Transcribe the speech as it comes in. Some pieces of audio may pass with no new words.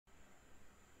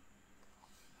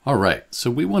All right,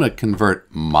 so we want to convert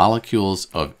molecules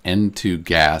of N2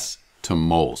 gas to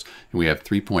moles. And we have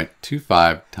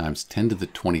 3.25 times 10 to the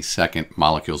 22nd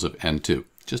molecules of N2,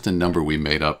 just a number we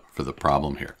made up for the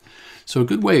problem here. So a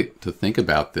good way to think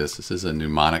about this is a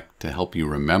mnemonic to help you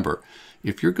remember.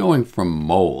 If you're going from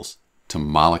moles to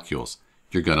molecules,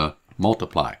 you're going to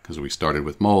multiply, because we started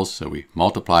with moles, so we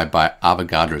multiply by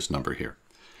Avogadro's number here.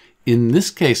 In this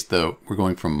case, though, we're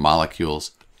going from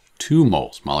molecules to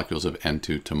moles, molecules of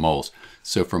N2 to moles.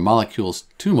 So for molecules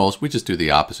to moles, we just do the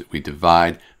opposite. We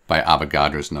divide by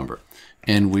Avogadro's number.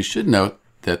 And we should note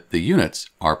that the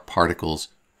units are particles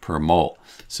per mole.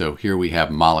 So here we have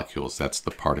molecules. That's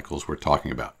the particles we're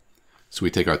talking about. So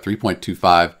we take our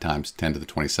 3.25 times 10 to the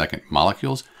 22nd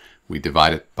molecules. We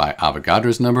divide it by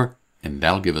Avogadro's number, and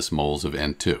that'll give us moles of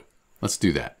N2. Let's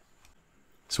do that.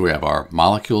 So we have our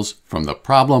molecules from the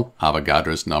problem,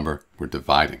 Avogadro's number, we're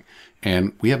dividing.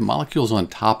 And we have molecules on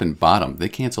top and bottom. They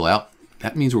cancel out.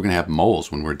 That means we're going to have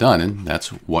moles when we're done, and that's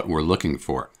what we're looking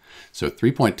for. So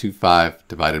 3.25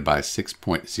 divided by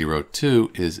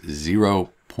 6.02 is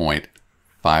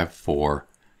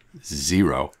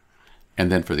 0.540.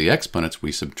 And then for the exponents,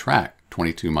 we subtract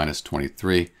 22 minus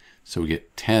 23. So we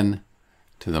get 10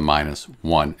 to the minus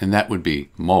 1, and that would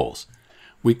be moles.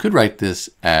 We could write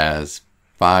this as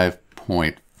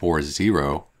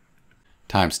 5.40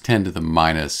 times 10 to the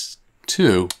minus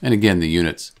 2, and again the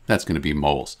units, that's going to be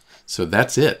moles. So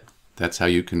that's it. That's how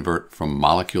you convert from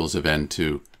molecules of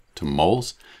N2 to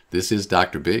moles. This is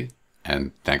Dr. B,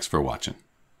 and thanks for watching.